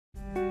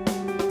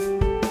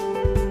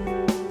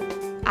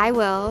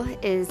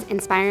IWILL is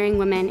inspiring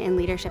women in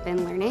leadership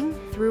and learning.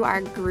 Through our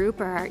group,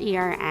 or our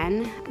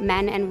ERN,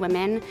 men and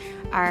women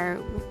are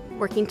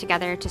working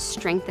together to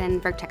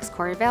strengthen Vertex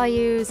core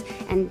values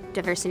and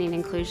diversity and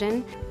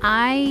inclusion.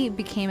 I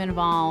became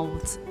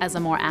involved as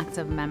a more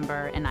active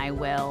member in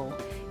IWILL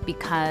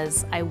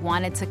because I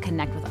wanted to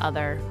connect with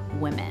other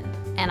women.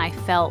 And I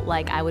felt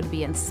like I would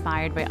be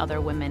inspired by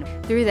other women.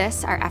 Through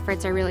this, our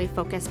efforts are really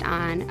focused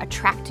on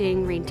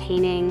attracting,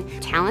 retaining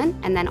talent,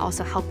 and then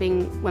also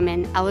helping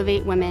women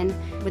elevate women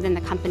within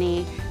the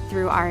company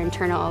through our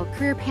internal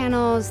career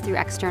panels, through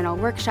external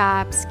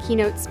workshops,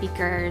 keynote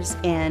speakers.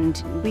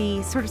 And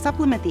we sort of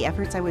supplement the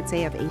efforts, I would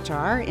say, of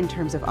HR in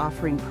terms of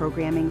offering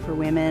programming for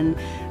women,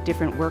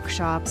 different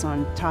workshops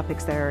on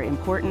topics that are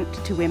important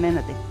to women,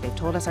 that they've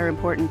told us are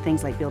important,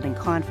 things like building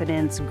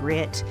confidence,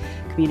 grit,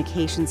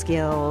 communication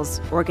skills,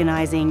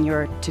 organizing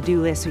your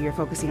to-do list so you're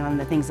focusing on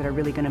the things that are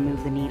really going to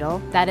move the needle.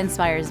 That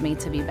inspires me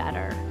to be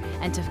better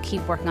and to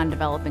keep working on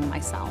developing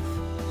myself.